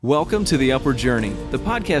Welcome to The Upward Journey, the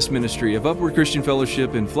podcast ministry of Upward Christian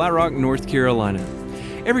Fellowship in Flat Rock, North Carolina.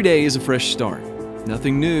 Every day is a fresh start.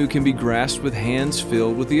 Nothing new can be grasped with hands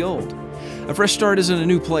filled with the old. A fresh start isn't a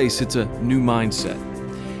new place, it's a new mindset.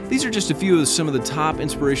 These are just a few of some of the top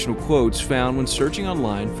inspirational quotes found when searching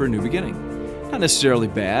online for a new beginning. Not necessarily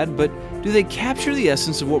bad, but do they capture the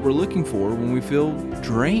essence of what we're looking for when we feel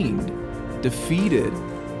drained, defeated,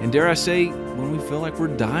 and dare I say, when we feel like we're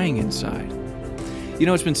dying inside? You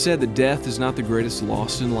know, it's been said that death is not the greatest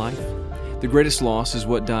loss in life. The greatest loss is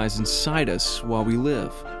what dies inside us while we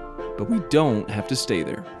live. But we don't have to stay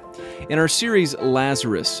there. In our series,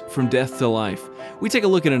 Lazarus, From Death to Life, we take a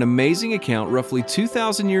look at an amazing account roughly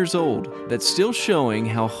 2,000 years old that's still showing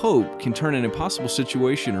how hope can turn an impossible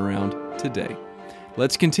situation around today.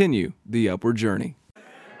 Let's continue the upward journey.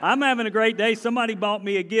 I'm having a great day. Somebody bought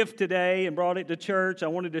me a gift today and brought it to church. I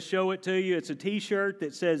wanted to show it to you. It's a t-shirt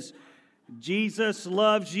that says, Jesus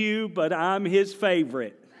loves you, but I'm his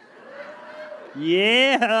favorite.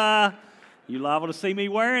 Yeah, you're liable to see me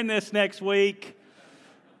wearing this next week.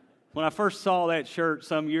 When I first saw that shirt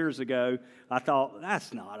some years ago, I thought,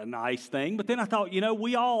 that's not a nice thing. But then I thought,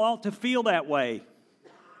 we all ought to feel that way.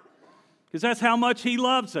 Because that's how much he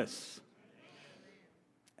loves us.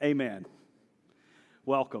 Amen.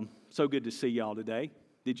 Welcome. So good to see y'all today.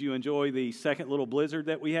 Did you enjoy the second little blizzard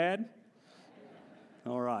that we had?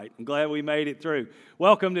 All right. I'm glad we made it through.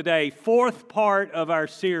 Welcome today. Fourth part of our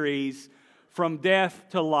series, From Death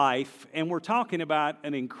to Life. And we're talking about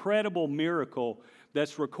an incredible miracle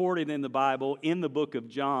that's recorded in the Bible in the book of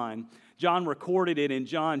John. John recorded it in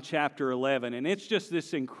John chapter 11. And it's just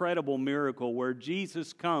this incredible miracle where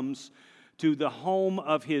Jesus comes to the home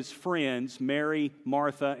of his friends, Mary,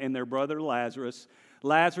 Martha, and their brother Lazarus.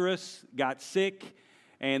 Lazarus got sick,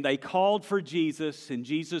 and they called for Jesus, and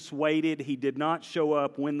Jesus waited. He did not show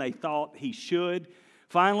up when they thought he should.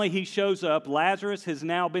 Finally, he shows up. Lazarus has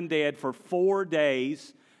now been dead for 4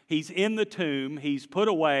 days. He's in the tomb. He's put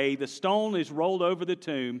away. The stone is rolled over the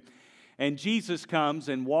tomb. And Jesus comes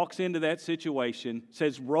and walks into that situation,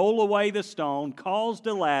 says, roll away the stone, calls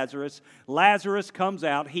to Lazarus. Lazarus comes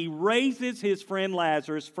out. He raises his friend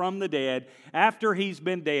Lazarus from the dead after he's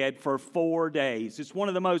been dead for 4 days. It's one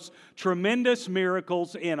of the most tremendous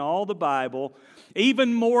miracles in all the Bible.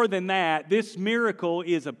 Even more than that, this miracle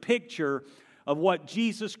is a picture of what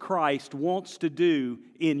Jesus Christ wants to do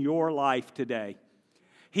in your life today.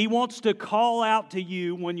 He wants to call out to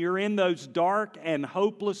you when you're in those dark and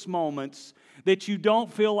hopeless moments that you don't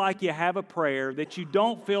feel like you have a prayer, that you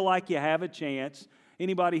don't feel like you have a chance.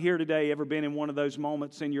 Anybody here today ever been in one of those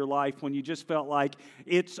moments in your life when you just felt like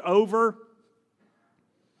it's over?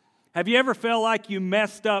 Have you ever felt like you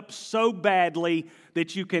messed up so badly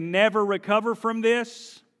that you can never recover from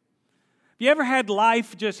this? Have you ever had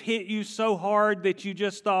life just hit you so hard that you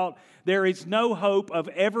just thought, there is no hope of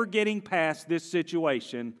ever getting past this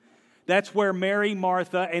situation? That's where Mary,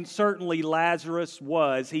 Martha, and certainly Lazarus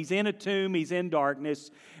was. He's in a tomb, he's in darkness.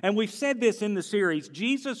 And we've said this in the series,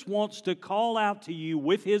 Jesus wants to call out to you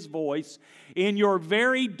with his voice in your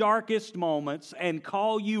very darkest moments and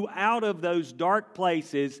call you out of those dark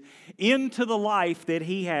places into the life that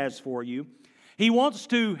he has for you. He wants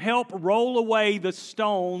to help roll away the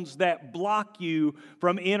stones that block you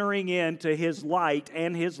from entering into his light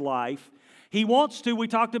and his life. He wants to, we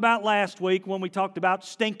talked about last week when we talked about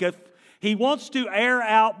stinketh, he wants to air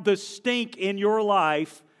out the stink in your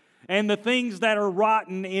life and the things that are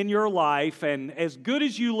rotten in your life. And as good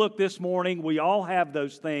as you look this morning, we all have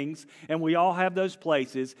those things and we all have those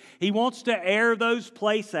places. He wants to air those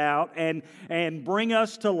places out and bring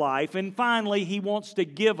us to life. And finally, he wants to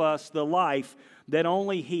give us the life that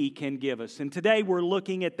only he can give us. And today we're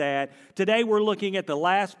looking at that. Today we're looking at the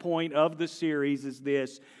last point of the series is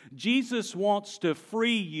this. Jesus wants to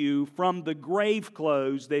free you from the grave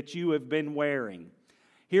clothes that you have been wearing.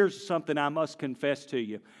 Here's something I must confess to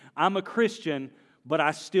you. I'm a Christian, but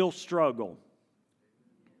I still struggle.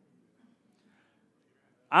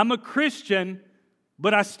 I'm a Christian,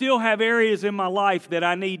 but I still have areas in my life that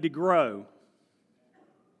I need to grow.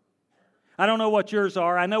 I don't know what yours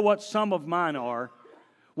are. I know what some of mine are.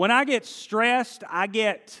 When I get stressed, I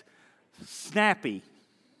get snappy,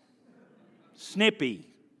 snippy.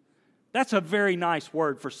 That's a very nice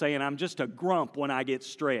word for saying I'm just a grump when I get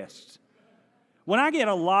stressed. When I get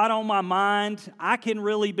a lot on my mind, I can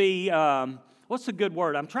really be, what's a good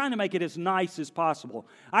word? I'm trying to make it as nice as possible.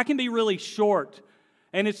 I can be really short,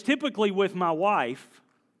 and it's typically with my wife.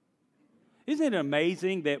 Isn't it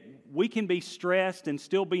amazing that we can be stressed and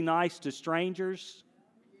still be nice to strangers?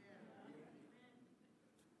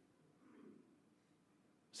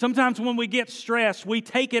 Sometimes when we get stressed, we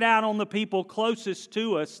take it out on the people closest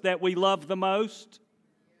to us that we love the most.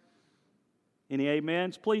 Any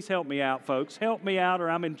amens? Please help me out, folks. Help me out or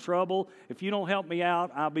I'm in trouble. If you don't help me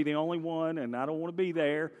out, I'll be the only one, and I don't want to be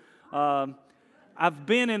there. I've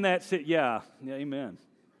been in that yeah, amen.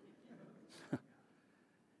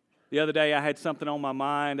 The other day I had something on my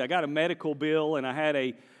mind. I got a medical bill, and I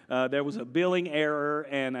had there was a billing error,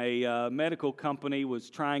 and a medical company was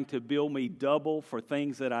trying to bill me double for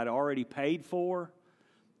things that I'd already paid for.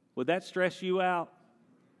 Would that stress you out?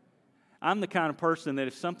 I'm the kind of person that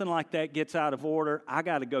if something like that gets out of order, I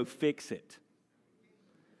got to go fix it.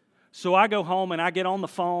 So I go home and I get on the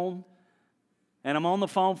phone, and I'm on the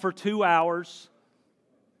phone for 2 hours,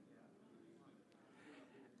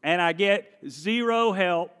 and I get zero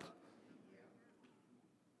help.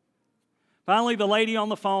 Finally, the lady on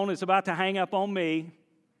the phone is about to hang up on me.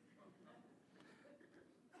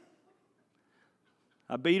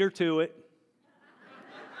 I beat her to it.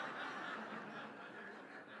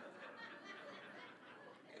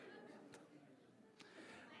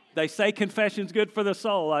 They say confession's good for the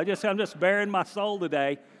soul. I'm just bearing my soul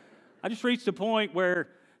today. I just reached a point where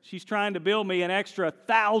she's trying to bill me an extra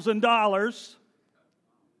 $1,000.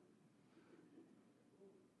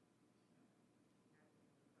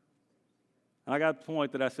 And I got to the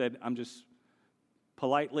point that I said, I'm just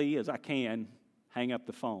politely as I can hang up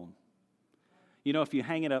the phone. You know, if you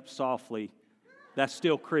hang it up softly, that's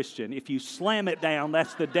still Christian. If you slam it down,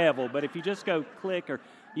 that's the devil. But if you just go click, or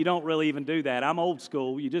you don't really even do that. I'm old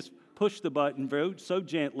school. You just push the button very so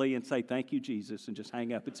gently and say, thank you, Jesus, and just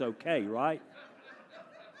hang up. It's okay, right?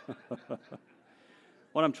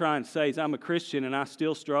 What I'm trying to say is I'm a Christian and I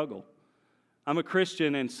still struggle. I'm a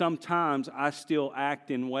Christian and sometimes I still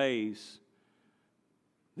act in ways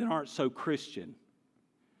that aren't so Christian.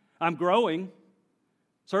 I'm growing,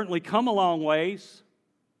 certainly come a long ways.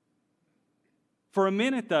 For a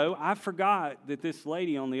minute, though, I forgot that this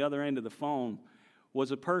lady on the other end of the phone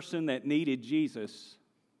was a person that needed Jesus.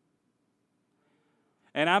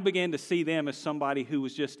 And I began to see them as somebody who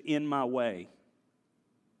was just in my way.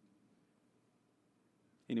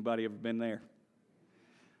 Anybody ever been there?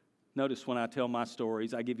 Notice when I tell my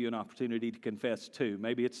stories, I give you an opportunity to confess too.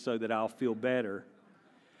 Maybe it's so that I'll feel better.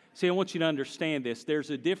 See, I want you to understand this. There's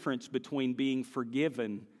a difference between being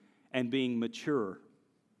forgiven and being mature.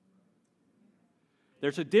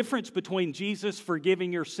 There's a difference between Jesus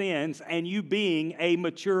forgiving your sins and you being a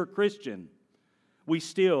mature Christian. We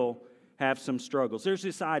still have some struggles. There's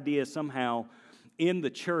this idea somehow in the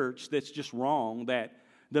church that's just wrong, that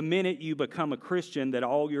the minute you become a Christian, that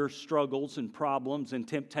all your struggles and problems and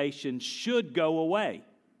temptations should go away,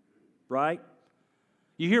 right?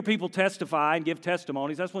 You hear people testify and give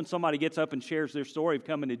testimonies. That's when somebody gets up and shares their story of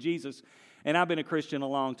coming to Jesus. And I've been a Christian a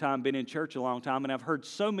long time, been in church a long time, and I've heard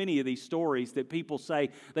so many of these stories that people say,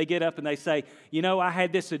 they get up and they say, you know, I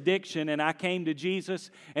had this addiction and I came to Jesus,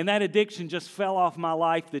 and that addiction just fell off my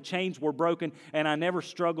life. The chains were broken, and I never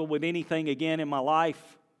struggled with anything again in my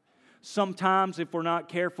life. Sometimes, if we're not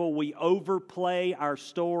careful, we overplay our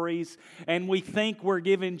stories and we think we're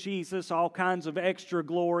giving Jesus all kinds of extra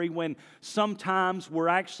glory when sometimes we're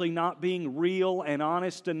actually not being real and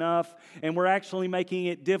honest enough, and we're actually making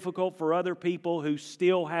it difficult for other people who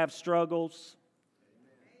still have struggles.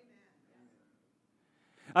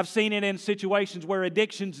 I've seen it in situations where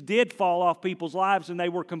addictions did fall off people's lives and they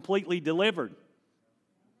were completely delivered.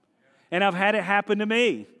 And I've had it happen to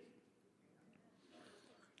me.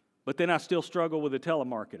 But then I still struggle with a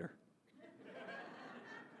telemarketer.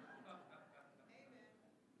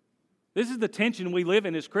 This is the tension we live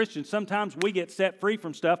in as Christians. Sometimes we get set free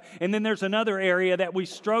from stuff, and then there's another area that we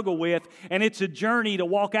struggle with, and it's a journey to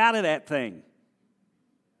walk out of that thing.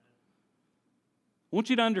 I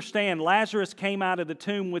want you to understand, Lazarus came out of the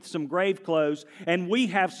tomb with some grave clothes, and we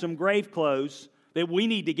have some grave clothes that we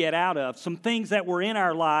need to get out of. Some things that were in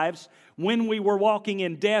our lives when we were walking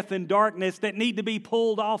in death and darkness that need to be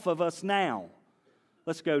pulled off of us now.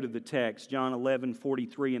 Let's go to the text, John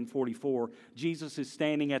 11:43 and 44. Jesus is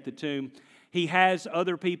standing at the tomb. He has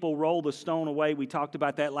other people roll the stone away. We talked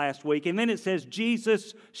about that last week. And then it says,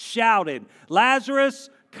 Jesus shouted, Lazarus,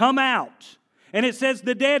 come out. And it says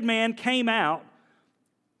the dead man came out,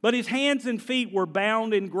 but his hands and feet were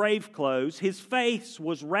bound in grave clothes. His face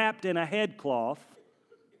was wrapped in a headcloth.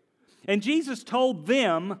 And Jesus told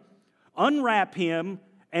them, unwrap him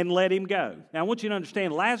and let him go. Now I want you to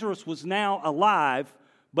understand, Lazarus was now alive,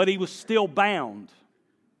 but he was still bound.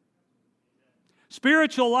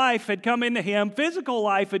 Spiritual life had come into him, physical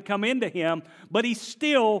life had come into him, but he's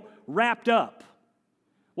still wrapped up.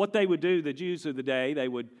 What they would do, the Jews of the day, they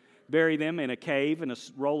would bury them in a cave in a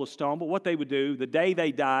roll of stone. But what they would do, the day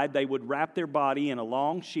they died, they would wrap their body in a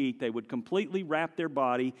long sheet. They would completely wrap their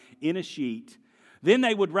body in a sheet. Then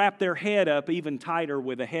they would wrap their head up even tighter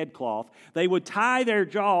with a headcloth. They would tie their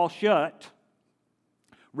jaw shut,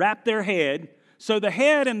 wrap their head, so the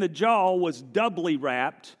head and the jaw was doubly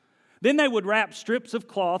wrapped. Then they would wrap strips of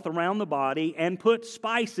cloth around the body and put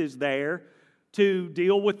spices there to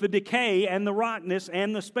deal with the decay and the rottenness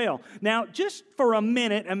and the smell. Now, just for a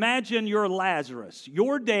minute, imagine you're Lazarus.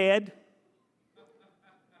 You're dead.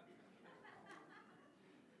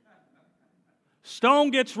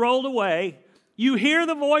 Stone gets rolled away. You hear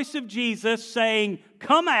the voice of Jesus saying,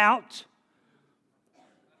 "Come out."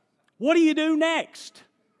 What do you do next?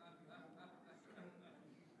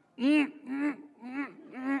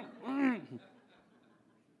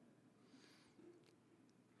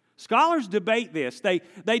 Scholars debate this. They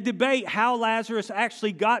debate how Lazarus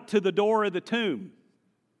actually got to the door of the tomb.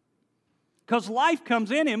 Because life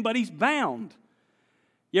comes in him, but he's bound.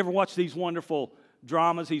 You ever watch these wonderful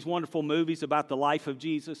dramas, these wonderful movies about the life of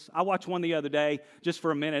Jesus? I watched one the other day, just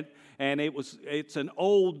for a minute, and it's an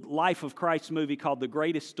old Life of Christ movie called The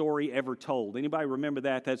Greatest Story Ever Told. Anybody remember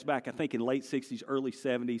that? That's back, I think, in late 60s, early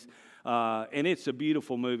 70s. And it's a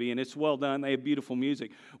beautiful movie, and it's well done. They have beautiful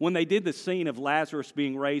music. When they did the scene of Lazarus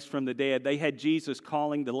being raised from the dead, they had Jesus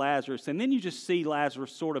calling to Lazarus, and then you just see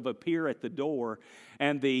Lazarus sort of appear at the door,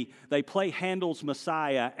 and they play Handel's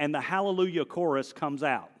Messiah, and the Hallelujah chorus comes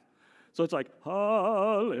out. So it's like,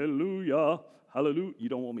 hallelujah, hallelujah. You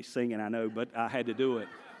don't want me singing, I know, but I had to do it.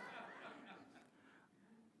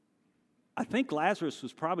 I think Lazarus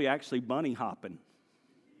was probably actually bunny hopping.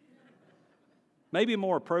 Maybe a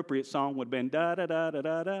more appropriate song would have been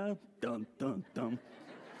da-da-da-da-da-da, dun, dun, dun.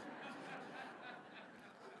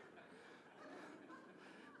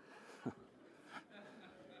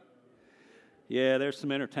 Yeah, there's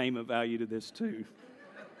some entertainment value to this too.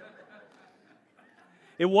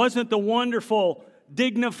 It wasn't the wonderful,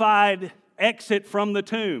 dignified exit from the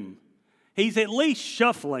tomb. He's at least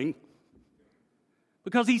shuffling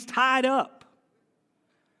because he's tied up.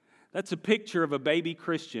 That's a picture of a baby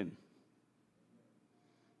Christian.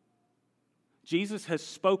 Jesus has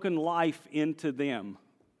spoken life into them,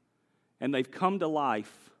 and they've come to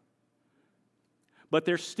life, but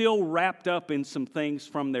they're still wrapped up in some things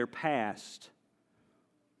from their past.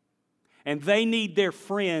 And they need their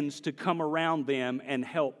friends to come around them and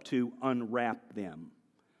help to unwrap them.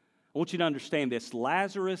 I want you to understand this.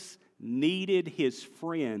 Lazarus needed his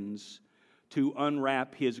friends to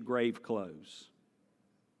unwrap his grave clothes.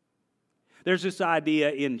 There's this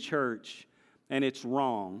idea in church, and it's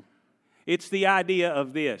wrong. It's the idea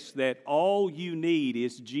of this, that all you need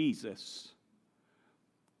is Jesus.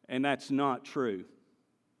 And that's not true.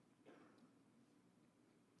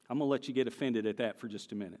 I'm going to let you get offended at that for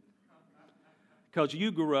just a minute. Because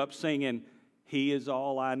you grew up singing, "He is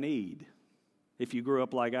all I need." If you grew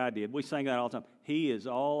up like I did. We sang that all the time. "He is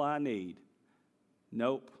all I need."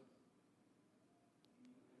 Nope.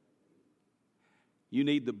 You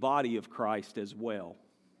need the body of Christ as well.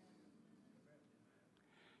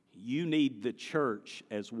 You need the church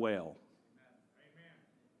as well.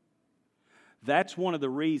 That's one of the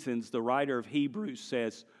reasons the writer of Hebrews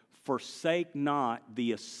says, "Forsake not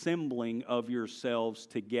the assembling of yourselves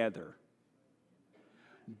together."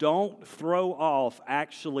 Don't throw off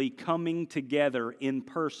actually coming together in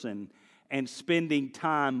person and spending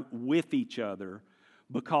time with each other,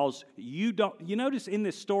 because you notice in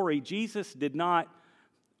this story, Jesus did not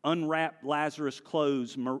unwrap Lazarus'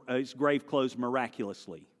 clothes, his grave clothes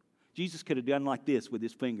miraculously. Jesus could have done like this with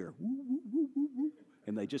his finger,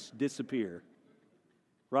 and they just disappear.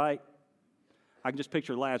 Right? I can just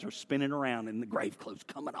picture Lazarus spinning around and the grave clothes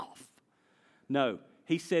coming off. No,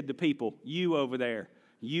 he said to people, you over there,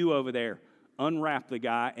 unwrap the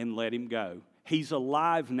guy and let him go. He's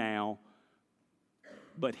alive now,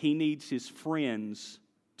 but he needs his friends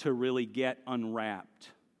to really get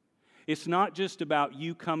unwrapped. It's not just about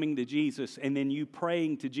you coming to Jesus and then you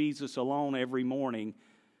praying to Jesus alone every morning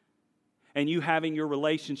and you having your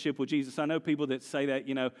relationship with Jesus. I know people that say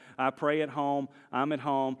that, I pray at home, I'm at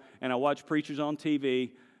home, and I watch preachers on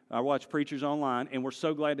TV, I watch preachers online, and we're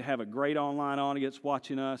so glad to have a great online audience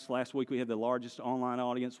watching us. Last week we had the largest online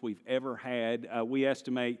audience we've ever had. We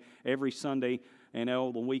estimate every Sunday and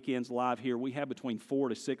all the weekends live here, we have between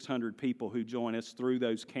 400 to 600 people who join us through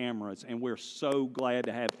those cameras, and we're so glad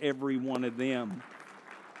to have every one of them.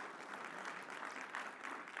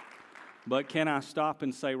 But can I stop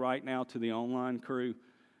and say right now to the online crew,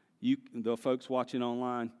 the folks watching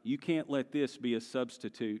online, you can't let this be a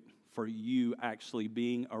substitute for you actually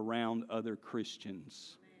being around other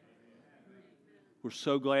Christians. We're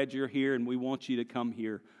so glad you're here, and we want you to come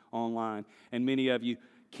here online. And many of you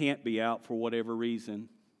can't be out for whatever reason,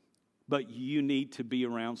 but you need to be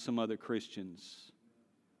around some other Christians.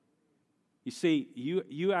 You see,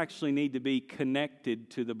 you actually need to be connected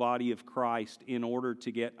to the body of Christ in order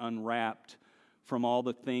to get unwrapped from all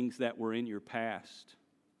the things that were in your past.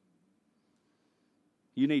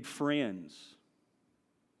 You need friends.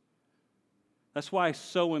 That's why it's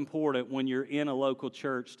so important when you're in a local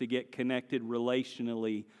church to get connected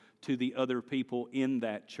relationally to the other people in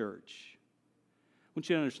that church. I want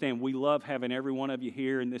you to understand, we love having every one of you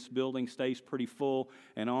here, and this building stays pretty full,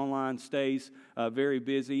 and online stays very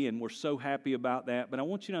busy, and we're so happy about that. But I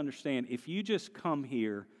want you to understand, if you just come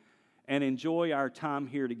here and enjoy our time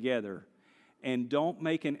here together, and don't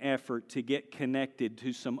make an effort to get connected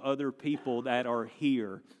to some other people that are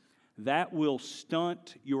here, that will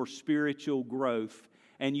stunt your spiritual growth,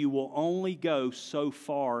 and you will only go so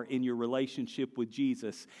far in your relationship with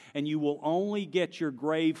Jesus, and you will only get your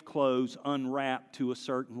grave clothes unwrapped to a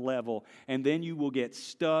certain level, and then you will get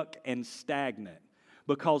stuck and stagnant,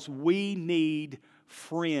 because we need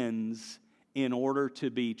friends in order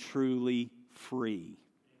to be truly free.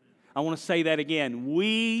 I want to say that again.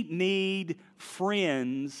 We need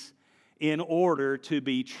friends in order to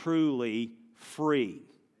be truly free.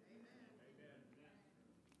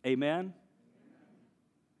 Amen?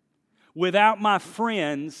 Without my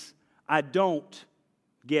friends, I don't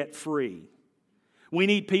get free. We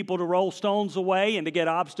need people to roll stones away and to get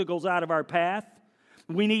obstacles out of our path.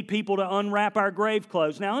 We need people to unwrap our grave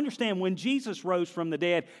clothes. Now understand, when Jesus rose from the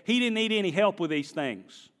dead, He didn't need any help with these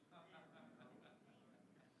things.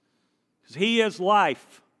 Because He is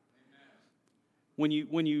life. When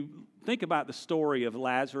you think about the story of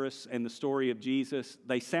Lazarus and the story of Jesus,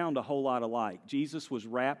 they sound a whole lot alike. Jesus was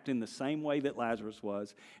wrapped in the same way that Lazarus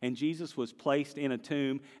was, and Jesus was placed in a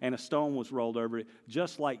tomb, and a stone was rolled over it,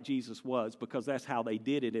 just like Jesus was, because that's how they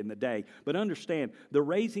did it in the day. But understand, the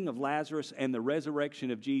raising of Lazarus and the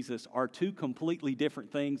resurrection of Jesus are two completely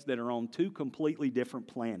different things that are on two completely different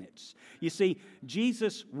planets. You see,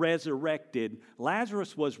 Jesus resurrected.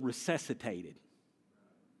 Lazarus was resuscitated.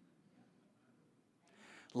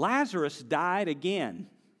 Lazarus died again.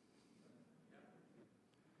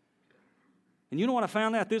 And you know what I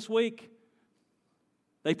found out this week?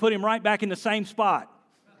 They put him right back in the same spot.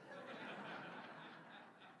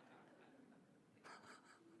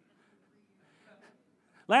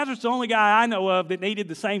 Lazarus is the only guy I know of that needed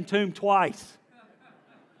the same tomb twice.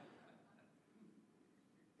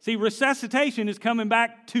 See, resuscitation is coming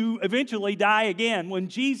back to eventually die again. When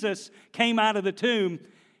Jesus came out of the tomb,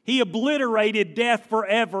 He obliterated death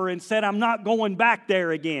forever and said, I'm not going back there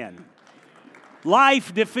again.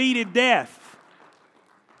 Life defeated death.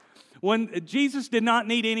 When Jesus did not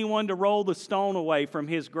need anyone to roll the stone away from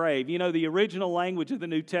His grave. You know, the original language of the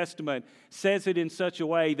New Testament says it in such a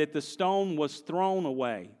way that the stone was thrown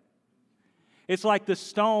away. It's like the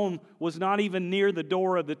stone was not even near the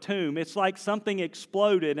door of the tomb. It's like something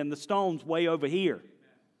exploded and the stone's way over here.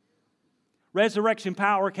 Resurrection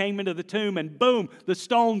power came into the tomb, and boom, the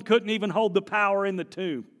stone couldn't even hold the power in the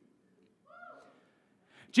tomb.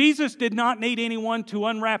 Jesus did not need anyone to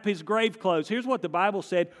unwrap His grave clothes. Here's what the Bible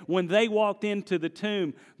said. When they walked into the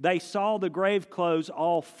tomb, they saw the grave clothes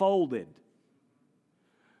all folded.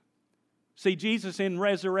 See, Jesus in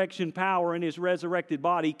resurrection power in His resurrected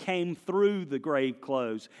body came through the grave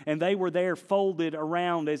clothes, and they were there folded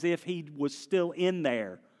around as if He was still in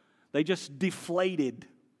there. They just deflated.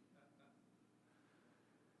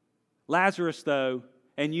 Lazarus, though,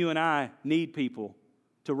 and you and I need people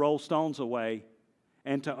to roll stones away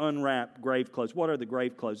and to unwrap grave clothes. What are the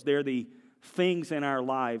grave clothes? They're the things in our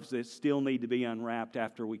lives that still need to be unwrapped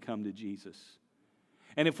after we come to Jesus.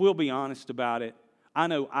 And if we'll be honest about it, I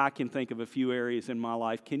know I can think of a few areas in my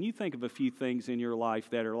life. Can you think of a few things in your life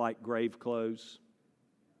that are like grave clothes?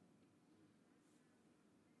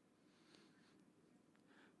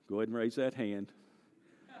 Go ahead and raise that hand.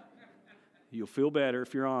 You'll feel better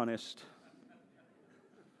if you're honest.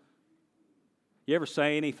 You ever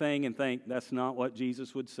say anything and think, that's not what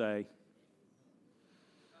Jesus would say?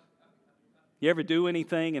 You ever do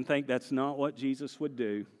anything and think, that's not what Jesus would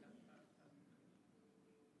do?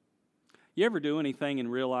 You ever do anything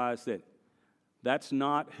and realize that that's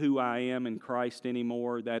not who I am in Christ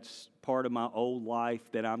anymore? That's part of my old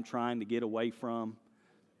life that I'm trying to get away from?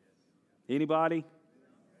 Anybody?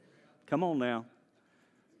 Come on now.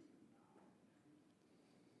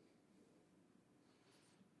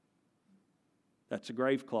 That's a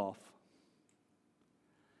grave cloth.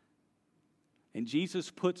 And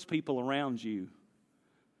Jesus puts people around you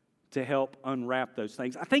to help unwrap those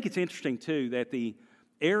things. I think it's interesting, too, that the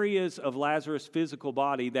areas of Lazarus' physical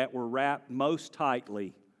body that were wrapped most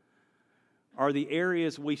tightly are the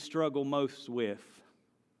areas we struggle most with: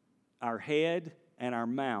 our head and our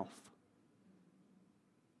mouth.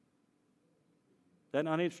 Is that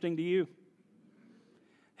not interesting to you?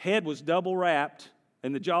 Head was double wrapped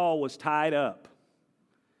and the jaw was tied up.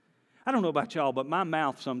 I don't know about y'all, but my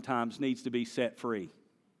mouth sometimes needs to be set free.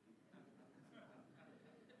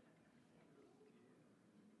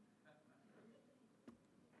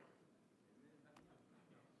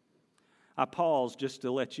 I pause just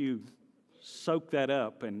to let you soak that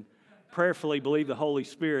up and prayerfully believe the Holy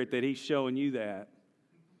Spirit that He's showing you that.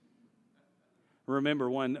 Remember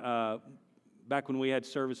back when we had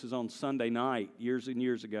services on Sunday night, years and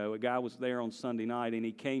years ago, a guy was there on Sunday night and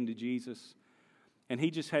he came to Jesus. And he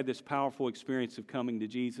just had this powerful experience of coming to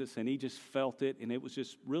Jesus, and he just felt it, and it was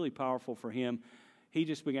just really powerful for him. He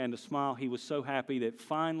just began to smile. He was so happy that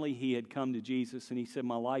finally he had come to Jesus, and he said,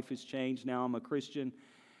 my life has changed. Now I'm a Christian.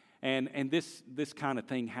 And this kind of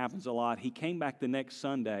thing happens a lot. He came back the next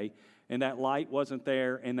Sunday, and that light wasn't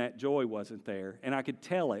there, and that joy wasn't there. And I could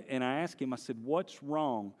tell it. And I asked him, I said, what's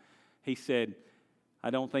wrong? He said, I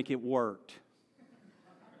don't think it worked.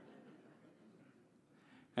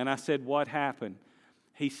 And I said, what happened?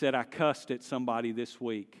 He said, I cussed at somebody this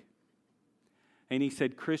week. And he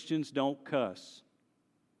said, Christians don't cuss.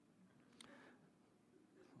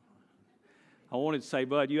 I wanted to say,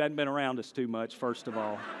 Bud, you hadn't been around us too much, first of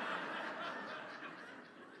all.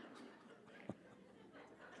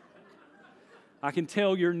 I can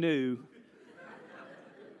tell you're new.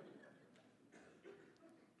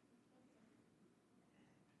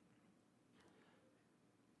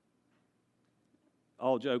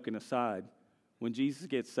 All joking aside, when Jesus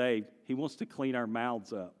gets saved, He wants to clean our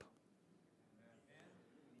mouths up.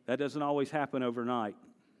 That doesn't always happen overnight.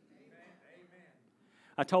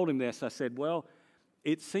 I told him this. I said, well,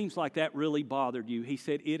 it seems like that really bothered you. He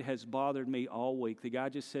said, it has bothered me all week. The guy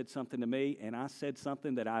just said something to me, and I said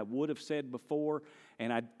something that I would have said before,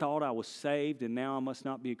 and I thought I was saved, and now I must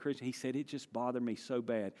not be a Christian. He said, it just bothered me so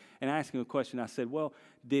bad. And I asked him a question. I said, well,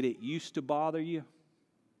 did it used to bother you?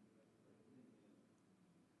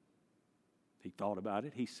 He thought about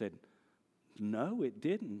it. He said, no, it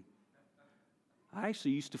didn't. I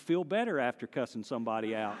actually used to feel better after cussing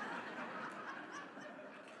somebody out.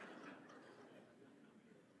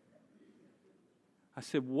 I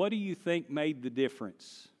said, what do you think made the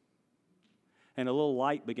difference? And a little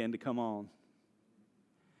light began to come on.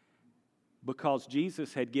 Because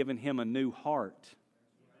Jesus had given him a new heart.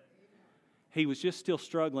 He was just still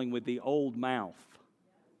struggling with the old mouth.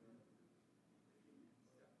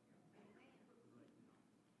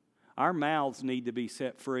 Our mouths need to be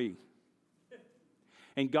set free.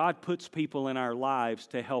 And God puts people in our lives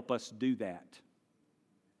to help us do that.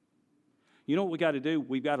 You know what we got to do?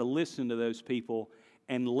 We've got to listen to those people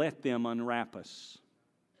and let them unwrap us.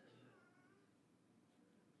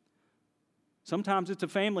 Sometimes it's a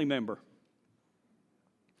family member.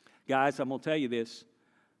 Guys, I'm going to tell you this.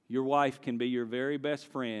 Your wife can be your very best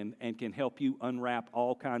friend and can help you unwrap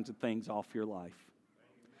all kinds of things off your life.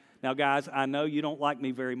 Now, guys, I know you don't like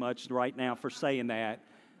me very much right now for saying that.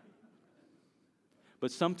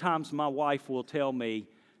 But sometimes my wife will tell me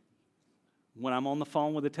when I'm on the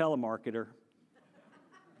phone with a telemarketer,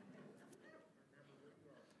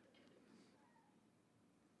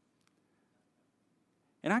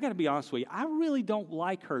 and I got to be honest with you, I really don't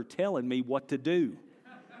like her telling me what to do.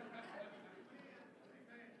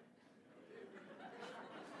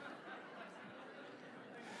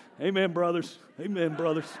 Amen, brothers. Amen,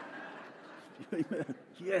 brothers. Amen.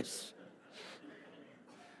 Yes.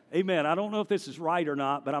 Amen. I don't know if this is right or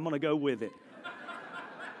not, but I'm going to go with it.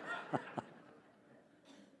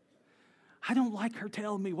 I don't like her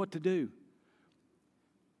telling me what to do.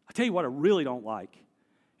 I tell you what I really don't like.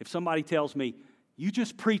 If somebody tells me, you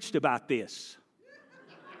just preached about this.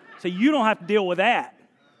 Say, you don't have to deal with that.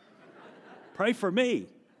 Pray for me.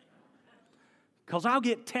 Because I'll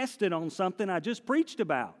get tested on something I just preached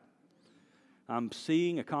about. I'm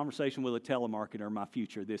seeing a conversation with a telemarketer in my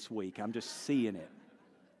future this week. I'm just seeing it.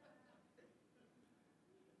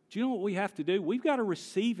 Do you know what we have to do? We've got to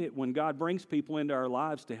receive it when God brings people into our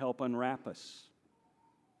lives to help unwrap us.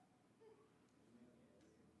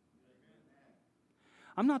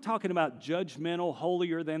 I'm not talking about judgmental,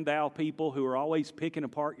 holier-than-thou people who are always picking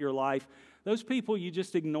apart your life. Those people, you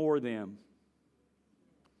just ignore them.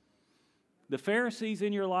 The Pharisees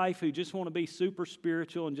in your life who just want to be super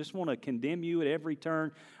spiritual and just want to condemn you at every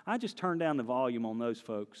turn, I just turn down the volume on those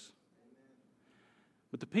folks.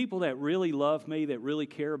 But the people that really love me, that really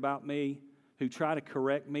care about me, who try to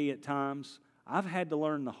correct me at times, I've had to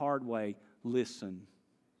learn the hard way, listen.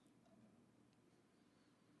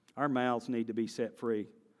 Our mouths need to be set free.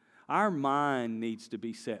 Our mind needs to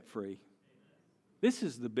be set free. This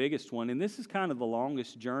is the biggest one, and this is kind of the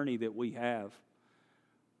longest journey that we have.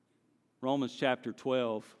 Romans chapter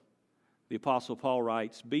 12, the Apostle Paul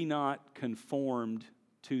writes, "Be not conformed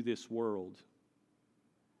to this world,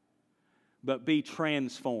 but be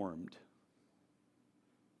transformed."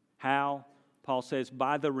 How? Paul says,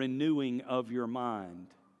 "By the renewing of your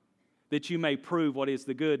mind, that you may prove what is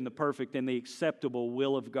the good and the perfect and the acceptable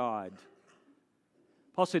will of God."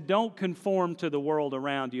 Paul said, don't conform to the world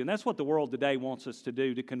around you. And that's what the world today wants us to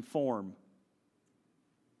do, to conform.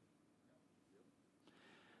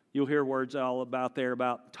 You'll hear words all about there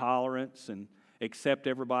about tolerance and accept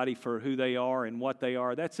everybody for who they are and what they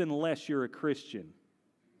are. That's unless you're a Christian.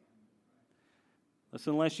 That's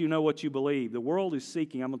unless you know what you believe. The world is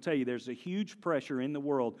seeking, I'm going to tell you, there's a huge pressure in the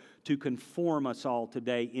world to conform us all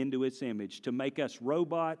today into its image, to make us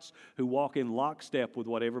robots who walk in lockstep with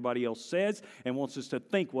what everybody else says and wants us to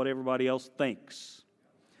think what everybody else thinks.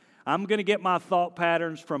 I'm going to get my thought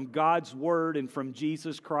patterns from God's Word and from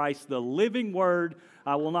Jesus Christ, the living Word.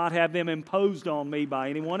 I will not have them imposed on me by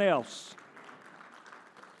anyone else.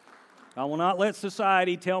 I will not let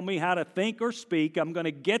society tell me how to think or speak. I'm going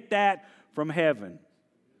to get that from heaven.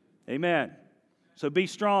 Amen. So be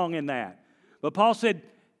strong in that. But Paul said,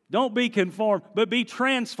 don't be conformed, but be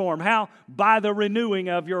transformed. How? By the renewing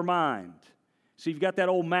of your mind. So you've got that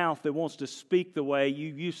old mouth that wants to speak the way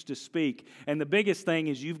you used to speak. And the biggest thing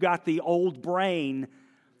is you've got the old brain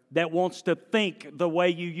that wants to think the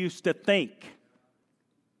way you used to think.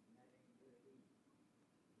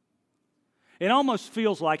 It almost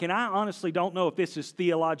feels like, and I honestly don't know if this is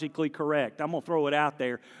theologically correct, I'm going to throw it out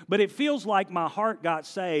there, but it feels like my heart got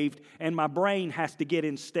saved and my brain has to get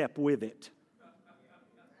in step with it.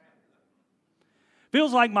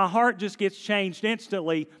 Feels like my heart just gets changed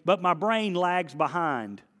instantly, but my brain lags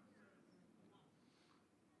behind.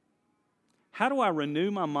 How do I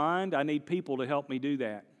renew my mind? I need people to help me do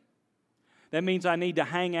that. That means I need to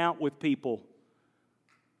hang out with people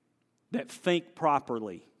that think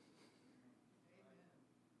properly.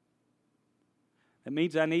 That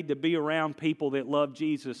means I need to be around people that love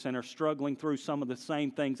Jesus and are struggling through some of the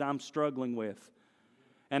same things I'm struggling with.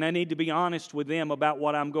 And I need to be honest with them about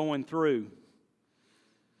what I'm going through.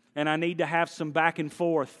 And I need to have some back and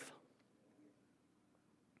forth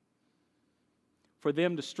for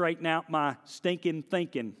them to straighten out my stinking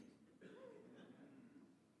thinking.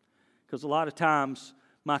 Because a lot of times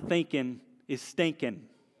my thinking is stinking.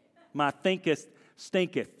 My thinketh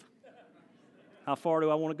stinketh. How far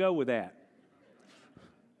do I want to go with that?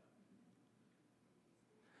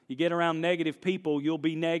 You get around negative people, you'll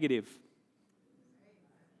be negative.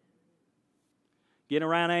 Get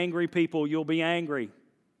around angry people, you'll be angry.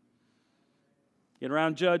 Get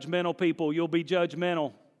around judgmental people, you'll be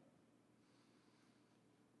judgmental.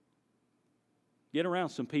 Get around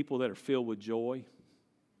some people that are filled with joy.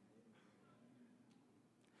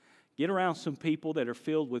 Get around some people that are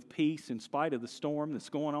filled with peace in spite of the storm that's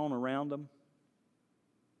going on around them.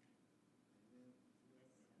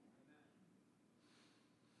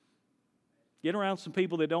 Get around some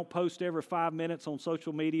people that don't post every 5 minutes on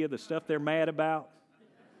social media the stuff they're mad about.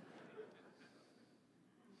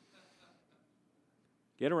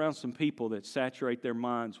 Get around some people that saturate their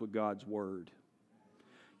minds with God's Word.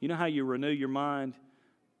 You know how you renew your mind?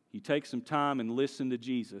 You take some time and listen to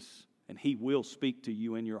Jesus, and He will speak to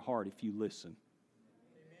you in your heart if you listen.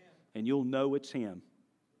 Amen. And you'll know it's Him.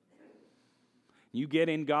 You get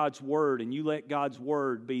in God's Word, and you let God's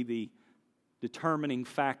Word be the determining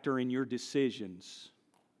factor in your decisions.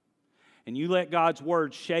 And you let God's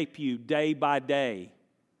Word shape you day by day.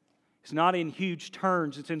 It's not in huge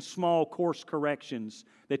turns, it's in small course corrections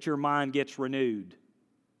that your mind gets renewed.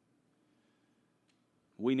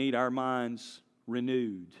 We need our minds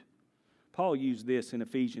renewed. Paul used this in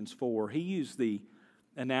Ephesians 4. He used the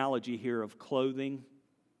analogy here of clothing,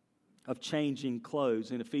 of changing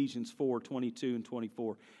clothes in Ephesians 4:22 and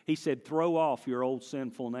 24. He said, throw off your old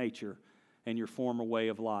sinful nature and your former way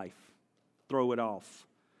of life. Throw it off.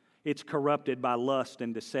 It's corrupted by lust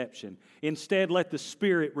and deception. Instead, let the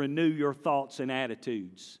Spirit renew your thoughts and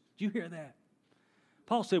attitudes. Did you hear that?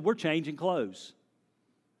 Paul said, we're changing clothes.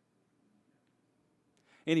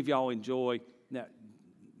 Any of y'all enjoy, now,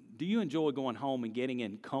 do you enjoy going home and getting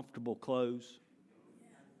in comfortable clothes?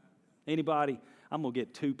 Anybody? I'm going to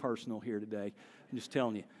get too personal here today. I'm just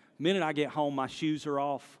telling you. The minute I get home, my shoes are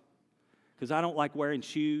off because I don't like wearing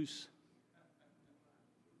shoes.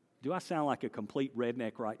 Do I sound like a complete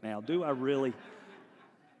redneck right now? Do I really?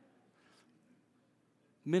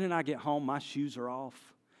 The minute I get home, my shoes are off,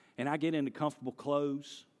 and I get into comfortable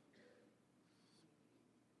clothes.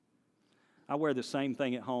 I wear the same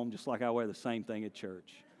thing at home just like I wear the same thing at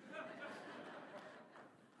church.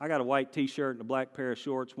 I got a white t-shirt and a black pair of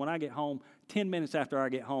shorts. When I get home, 10 minutes after I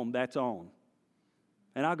get home, that's on.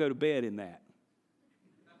 And I'll go to bed in that.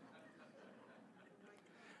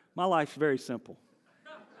 My life's very simple.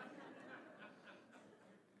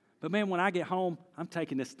 But man, when I get home, I'm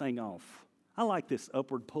taking this thing off. I like this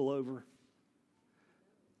upward pullover,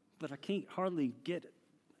 but I can't hardly get it.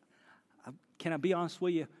 Can I be honest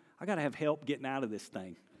with you? I got to have help getting out of this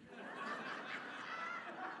thing.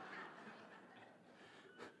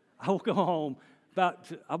 I'll go home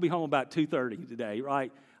I'll be home about 2:30 today,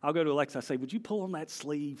 right? I'll go to Alexa, I say, would you pull on that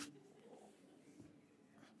sleeve?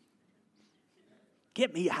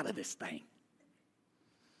 Get me out of this thing.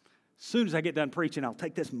 As soon as I get done preaching, I'll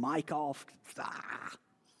take this mic off.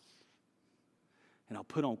 And I'll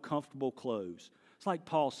put on comfortable clothes. It's like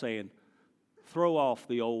Paul saying, throw off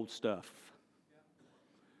the old stuff.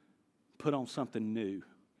 Put on something new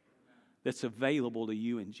that's available to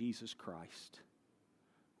you in Jesus Christ.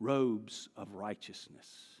 Robes of righteousness.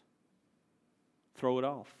 Throw it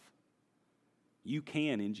off. You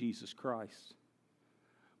can in Jesus Christ.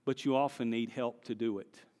 But you often need help to do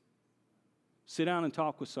it. Sit down and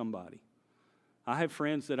talk with somebody. I have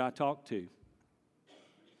friends that I talk to.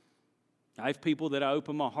 I have people that I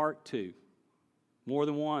open my heart to. More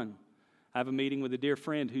than one. I have a meeting with a dear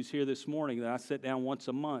friend who's here this morning that I sit down once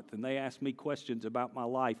a month and they ask me questions about my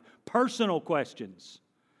life. Personal questions.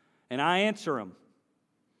 And I answer them.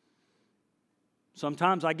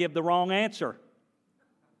 Sometimes I give the wrong answer.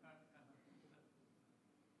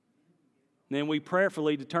 Then we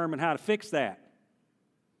prayerfully determine how to fix that.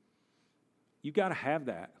 You've got to have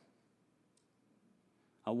that.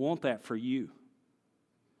 I want that for you.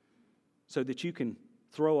 So that you can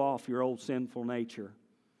throw off your old sinful nature.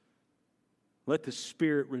 Let the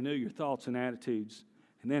Spirit renew your thoughts and attitudes.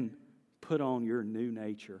 And then put on your new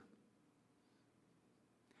nature.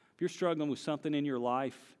 If you're struggling with something in your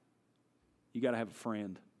life, you got to have a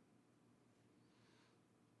friend.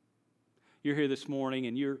 You're here this morning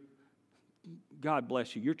and God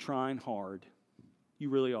bless you, you're trying hard. You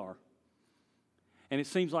really are. And it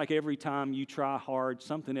seems like every time you try hard,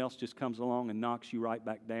 something else just comes along and knocks you right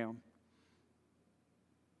back down.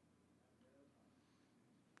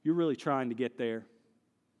 You're really trying to get there.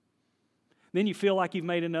 Then you feel like you've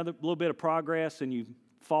made another little bit of progress and you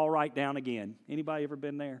fall right down again. Anybody ever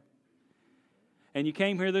been there? And you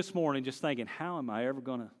came here this morning just thinking, how am I ever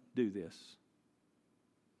going to do this?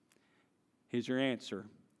 Here's your answer.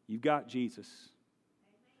 You've got Jesus.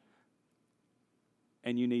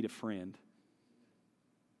 And you need a friend.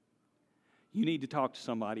 You need to talk to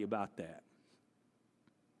somebody about that.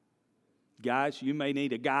 Guys, you may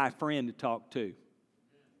need a guy friend to talk to.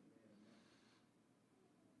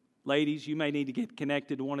 Ladies, you may need to get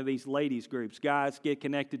connected to one of these ladies groups. Guys, get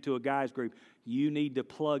connected to a guys group. You need to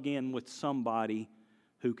plug in with somebody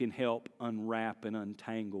who can help unwrap and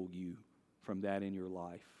untangle you from that in your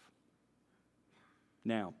life.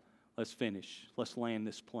 Now, let's finish. Let's land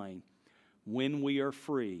this plane. When we are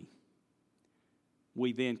free,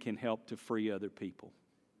 we then can help to free other people.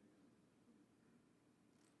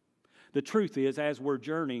 The truth is, as we're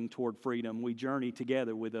journeying toward freedom, we journey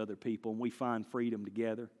together with other people and we find freedom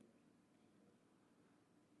together.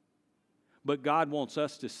 But God wants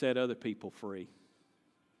us to set other people free.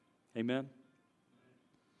 Amen?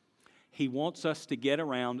 He wants us to get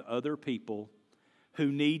around other people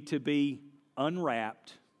who need to be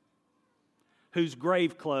unwrapped, whose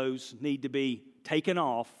grave clothes need to be taken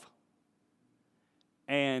off,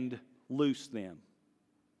 and loose them.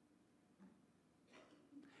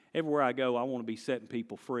 Everywhere I go, I want to be setting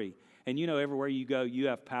people free. And you know, everywhere you go, you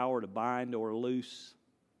have power to bind or loose.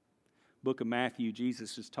 Book of Matthew,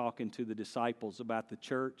 Jesus is talking to the disciples about the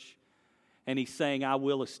church. And he's saying, I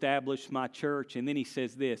will establish my church. And then he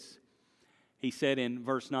says this. He said in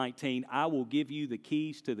verse 19, I will give you the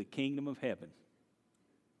keys to the kingdom of heaven.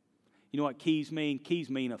 You know what keys mean?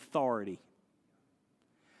 Keys mean authority.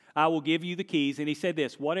 I will give you the keys. And he said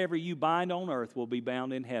this, whatever you bind on earth will be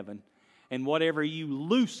bound in heaven. And whatever you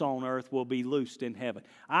loose on earth will be loosed in heaven.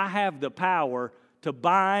 I have the power to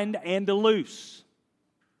bind and to loose.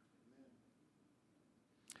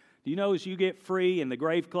 Do you know as you get free and the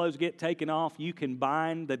grave clothes get taken off, you can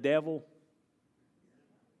bind the devil?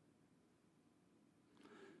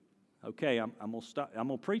 Okay, I'm going to stop. I'm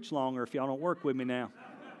going to preach longer if y'all don't work with me now.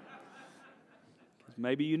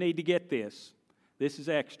 Maybe you need to get this. This is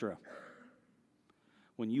extra.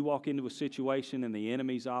 When you walk into a situation and the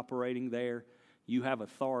enemy's operating there, you have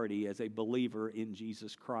authority as a believer in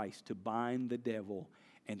Jesus Christ to bind the devil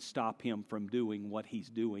and stop him from doing what he's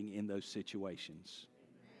doing in those situations.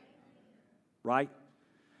 right?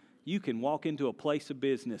 You can walk into a place of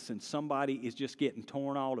business and somebody is just getting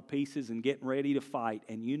torn all to pieces and getting ready to fight.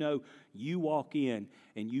 And you know, you walk in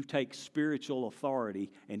and you take spiritual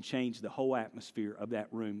authority and change the whole atmosphere of that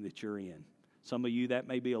room that you're in. Some of you, that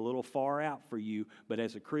may be a little far out for you, but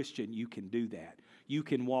as a Christian, you can do that. You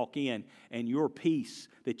can walk in and your peace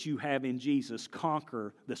that you have in Jesus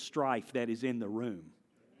conquer the strife that is in the room.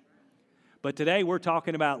 But today we're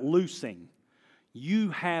talking about loosing. You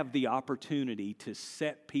have the opportunity to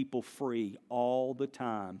set people free all the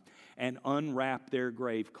time and unwrap their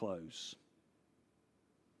grave clothes.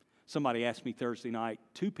 Somebody asked me Thursday night,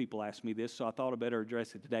 2 people asked me this, so I thought I better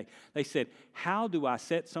address it today. They said, how do I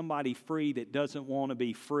set somebody free that doesn't want to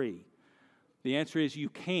be free? The answer is you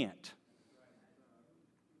can't.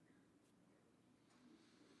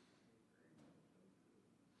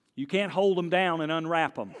 You can't hold them down and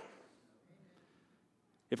unwrap them.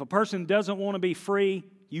 If a person doesn't want to be free,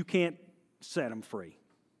 you can't set them free.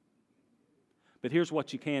 But here's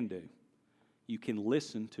what you can do. You can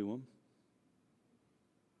listen to them.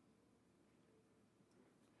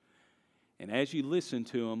 And as you listen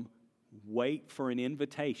to them, wait for an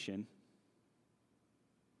invitation.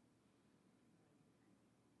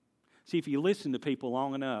 See, if you listen to people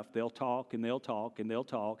long enough, they'll talk and they'll talk and they'll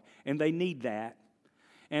talk, and they need that.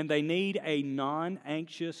 And they need a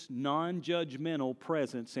non-anxious, non-judgmental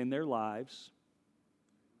presence in their lives.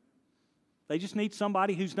 They just need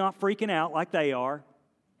somebody who's not freaking out like they are.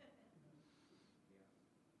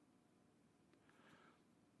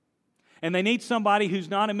 And they need somebody who's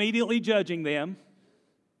not immediately judging them.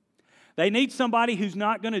 They need somebody who's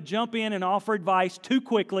not going to jump in and offer advice too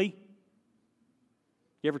quickly.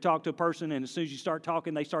 You ever talk to a person and as soon as you start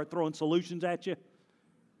talking, they start throwing solutions at you?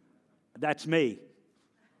 That's me.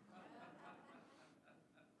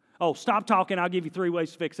 Oh, stop talking, I'll give you 3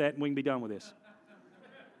 ways to fix that and we can be done with this.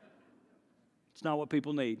 It's not what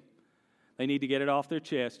people need. They need to get it off their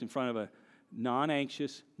chest in front of a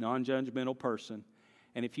non-anxious, non-judgmental person.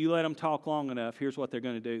 And if you let them talk long enough, here's what they're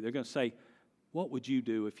going to do. They're going to say, what would you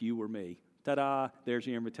do if you were me? Ta-da, there's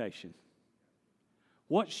your invitation.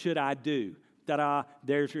 What should I do? Ta-da,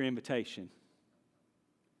 there's your invitation.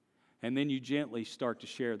 And then you gently start to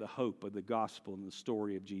share the hope of the gospel and the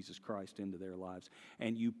story of Jesus Christ into their lives.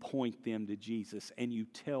 And you point them to Jesus and you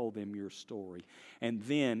tell them your story. And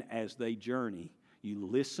then as they journey, you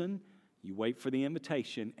listen, you wait for the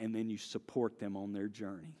invitation, and then you support them on their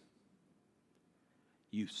journey.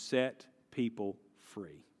 You set people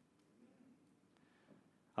free.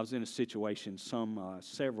 I was in a situation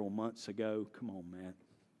several months ago. Come on, Matt.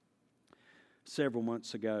 Several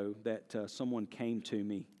months ago that someone came to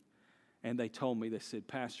me. And they told me, they said,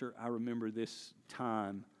 Pastor, I remember this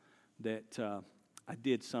time that I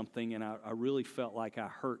did something and I really felt like I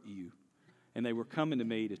hurt you. And they were coming to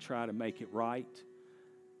me to try to make it right.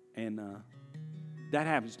 And that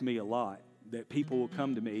happens to me a lot, that people will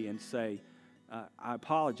come to me and say, I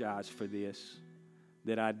apologize for this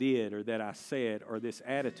that I did or that I said or this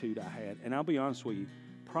attitude I had. And I'll be honest with you,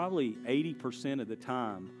 probably 80% of the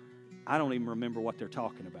time, I don't even remember what they're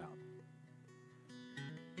talking about.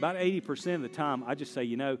 About 80% of the time, I just say,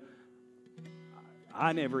 you know,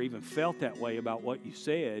 I never even felt that way about what you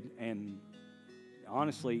said. And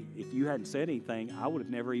honestly, if you hadn't said anything, I would have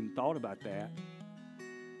never even thought about that.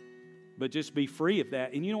 But just be free of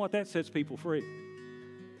that. And you know what? That sets people free.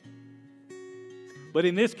 But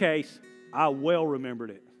in this case, I well remembered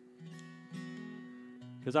it.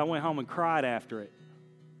 Because I went home and cried after it.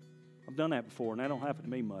 I've done that before, and that don't happen to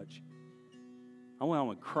me much. I went home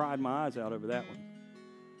and cried my eyes out over that one.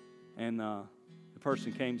 And the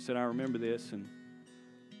person came and said, I remember this, and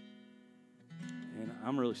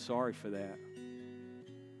I'm really sorry for that.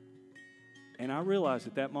 And I realized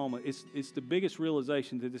at that moment, it's the biggest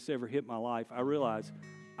realization that this ever hit my life. I realized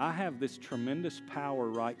I have this tremendous power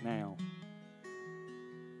right now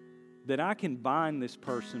that I can bind this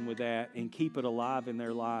person with that and keep it alive in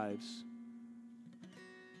their lives.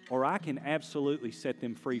 Or I can absolutely set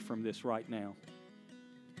them free from this right now.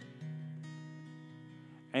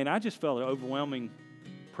 And I just felt an overwhelming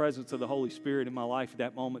presence of the Holy Spirit in my life at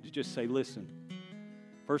that moment to just say, listen,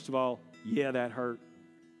 first of all, yeah, that hurt.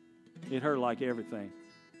 It hurt like everything.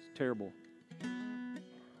 It's terrible.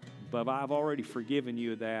 But I've already forgiven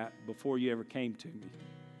you of that before you ever came to me.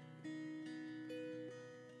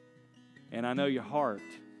 And I know your heart.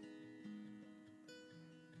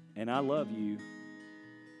 And I love you.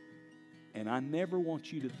 And I never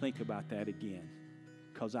want you to think about that again,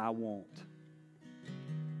 because I won't.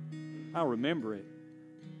 I'll remember it,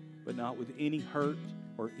 but not with any hurt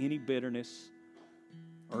or any bitterness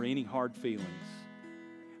or any hard feelings.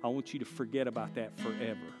 I want you to forget about that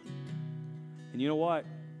forever. And you know what?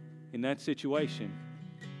 In that situation,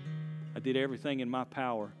 I did everything in my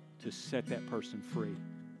power to set that person free,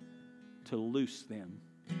 to loose them.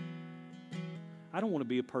 I don't want to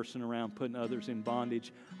be a person around putting others in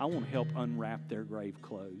bondage. I want to help unwrap their grave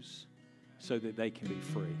clothes so that they can be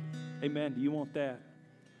free. Amen. Do you want that?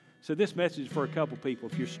 So this message is for a couple people.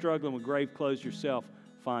 If you're struggling with grave clothes yourself,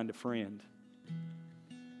 find a friend.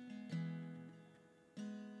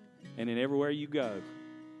 And then everywhere you go,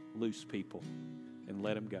 loose people and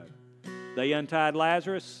let them go. They untied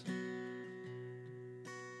Lazarus,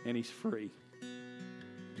 and he's free.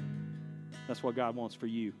 That's what God wants for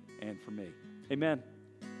you and for me. Amen.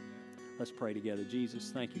 Let's pray together.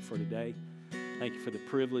 Jesus, thank you for today. Thank you for the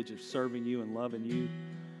privilege of serving you and loving you.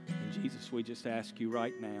 And Jesus, we just ask you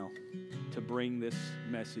right now to bring this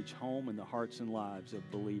message home in the hearts and lives of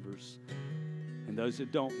believers. And those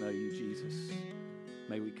that don't know you, Jesus,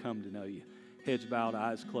 may we come to know you. Heads bowed,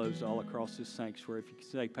 eyes closed all across this sanctuary. If you can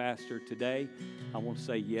say, Pastor, today I want to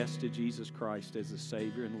say yes to Jesus Christ as the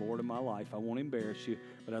Savior and Lord of my life. I won't embarrass you,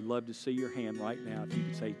 but I'd love to see your hand right now. If you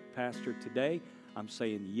can say, Pastor, today I'm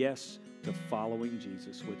saying yes to following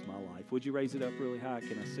Jesus with my life. Would you raise it up really high?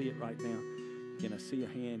 Can I see it right now? Can I see a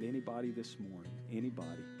hand? Anybody this morning?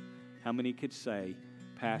 Anybody? How many could say,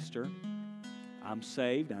 Pastor, I'm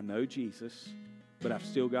saved, I know Jesus, but I've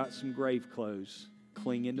still got some grave clothes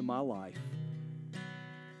clinging to my life,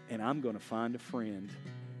 and I'm going to find a friend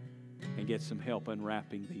and get some help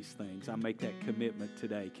unwrapping these things. I make that commitment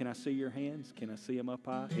today. Can I see your hands? Can I see them up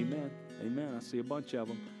high? Amen. Amen. I see a bunch of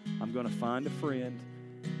them. I'm going to find a friend.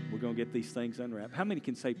 We're going to get these things unwrapped. How many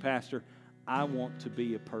can say, Pastor, I want to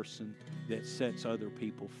be a person that sets other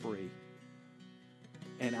people free?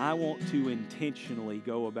 And I want to intentionally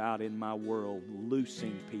go about in my world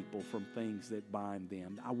loosing people from things that bind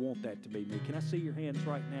them. I want that to be me. Can I see your hands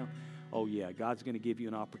right now? Oh, yeah. God's going to give you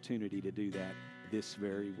an opportunity to do that this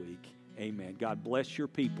very week. Amen. God bless your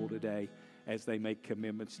people today as they make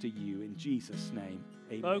commitments to you. In Jesus' name,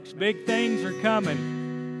 amen. Folks, big things are coming.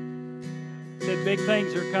 Said big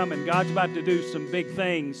things are coming. God's about to do some big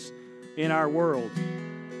things in our world.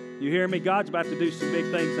 You hear me? God's about to do some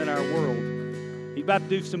big things in our world. He's about to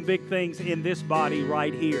do some big things in this body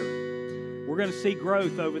right here. We're going to see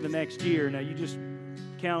growth over the next year. Now, you just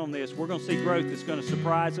count on this. We're going to see growth that's going to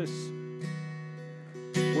surprise us.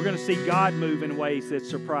 We're going to see God move in ways that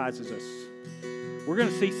surprises us. We're going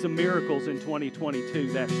to see some miracles in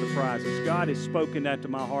 2022 that surprise us. God has spoken that to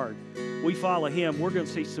my heart. We follow Him. We're going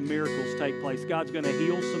to see some miracles take place. God's going to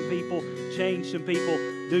heal some people, change some people,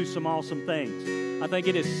 do some awesome things. I think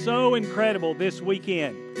it is so incredible this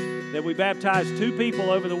weekend that we baptized 2 people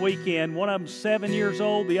over the weekend. One of them's 7 years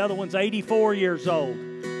old. The other one's 84 years old.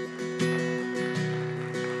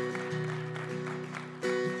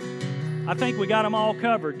 I think we got them all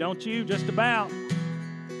covered, don't you? Just about.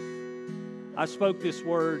 I spoke this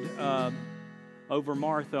word over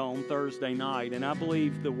Martha on Thursday night, and I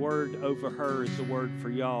believe the word over her is the word for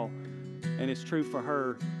y'all. And it's true for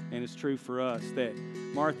her, and it's true for us, that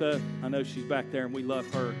Martha, I know she's back there and we love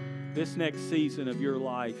her. This next season of your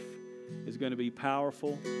life is going to be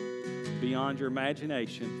powerful beyond your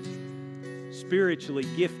imagination, spiritually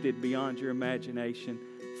gifted beyond your imagination,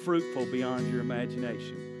 fruitful beyond your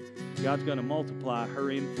imagination. God's going to multiply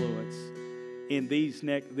her influence in this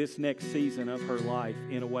next season of her life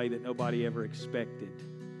in a way that nobody ever expected.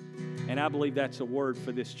 And I believe that's a word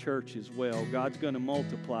for this church as well. God's going to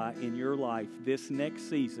multiply in your life this next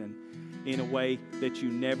season in a way that you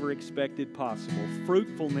never expected possible.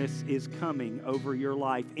 Fruitfulness is coming over your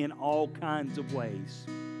life in all kinds of ways.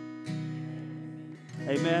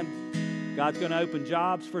 Amen. God's going to open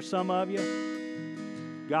jobs for some of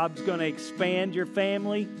you. God's going to expand your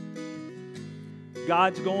family.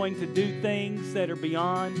 God's going to do things that are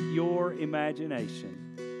beyond your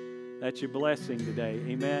imagination. That's your blessing today.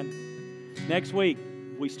 Amen. Next week,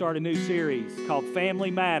 we start a new series called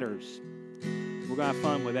Family Matters. We're going to have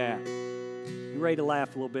fun with that. You ready to laugh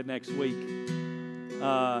a little bit next week?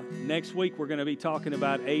 Next week, we're going to be talking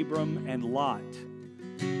about Abram and Lot.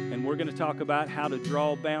 And we're going to talk about how to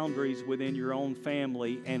draw boundaries within your own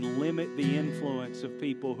family and limit the influence of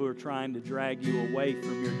people who are trying to drag you away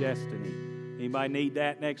from your destiny. Anybody need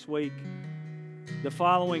that next week? The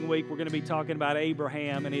following week, we're going to be talking about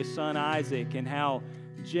Abraham and his son Isaac and how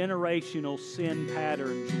generational sin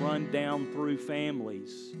patterns run down through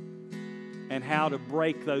families and how to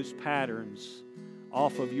break those patterns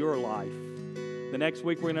off of your life. The next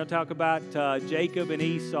week, we're going to talk about Jacob and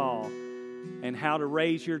Esau and how to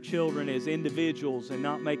raise your children as individuals and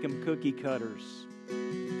not make them cookie cutters.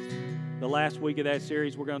 The last week of that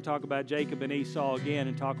series, we're going to talk about Jacob and Esau again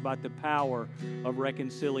and talk about the power of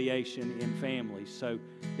reconciliation in families. So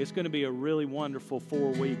it's going to be a really wonderful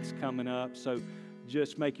 4 weeks coming up. So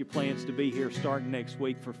just make your plans to be here starting next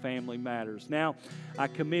week for Family Matters. Now, I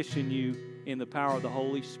commission you in the power of the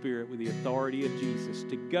Holy Spirit with the authority of Jesus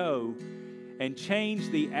to go and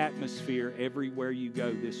change the atmosphere everywhere you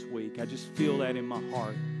go this week. I just feel that in my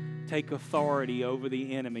heart. Take authority over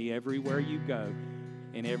the enemy everywhere you go,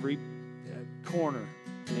 in every corner,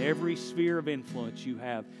 in every sphere of influence you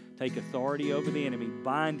have. Take authority over the enemy,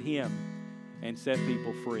 bind him, and set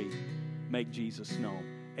people free. Make Jesus known.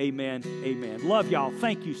 Amen. Amen. Love y'all.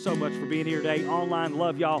 Thank you so much for being here today. Online,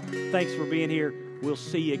 love y'all. Thanks for being here. We'll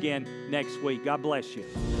see you again next week. God bless you.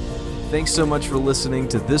 Thanks so much for listening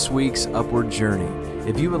to this week's Upward Journey.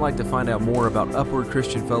 If you would like to find out more about Upward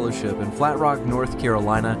Christian Fellowship in Flat Rock, North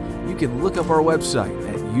Carolina, you can look up our website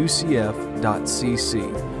at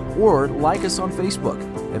ucf.cc or like us on Facebook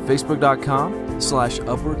at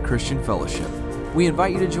facebook.com/Upward Christian Fellowship. We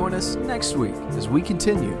invite you to join us next week as we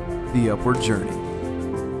continue the Upward Journey.